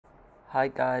Hi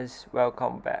guys,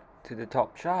 welcome back to the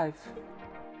Top Drive.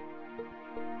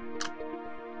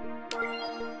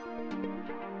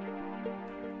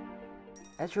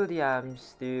 Actually, I'm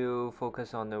still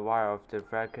focused on the wire of the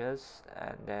records,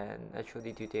 and then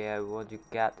actually today I want to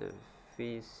get the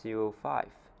 305,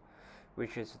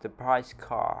 which is the price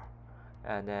car,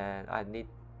 and then I need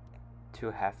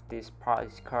to have this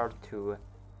price car to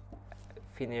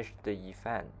finish the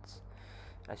event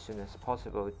as soon as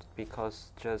possible,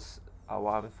 because just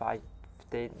around 5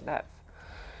 days left,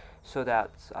 so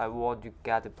that I want to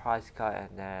get the price car and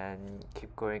then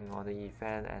keep going on the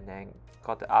event, and then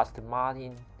got the Aston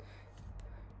Martin.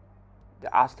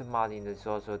 The Aston Martin is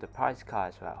also the price car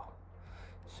as well.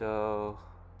 So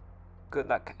good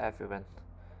luck everyone,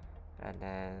 and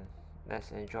then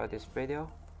let's enjoy this video.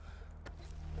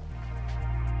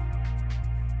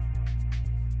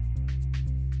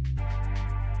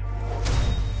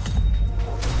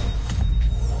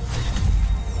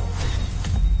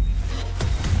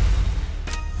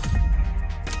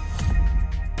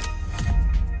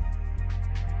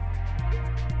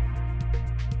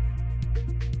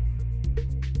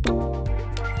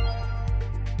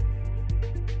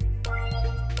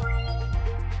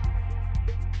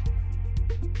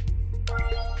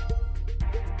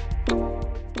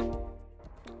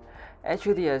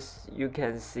 Actually, as you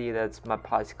can see, that my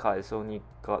price car is only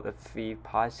got a 3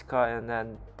 price car, and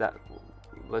then that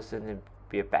wasn't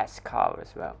be a best car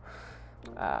as well.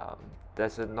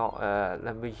 There's not a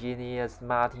Lamborghini as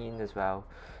Martin as well,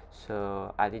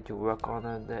 so I need to work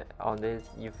on this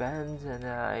event, and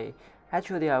I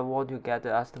want to get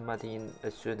the Aston Martin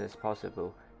as soon as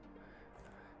possible.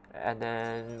 And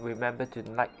then remember to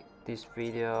like this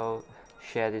video,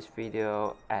 share this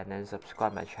video, and then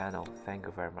subscribe my channel. Thank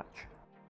you very much.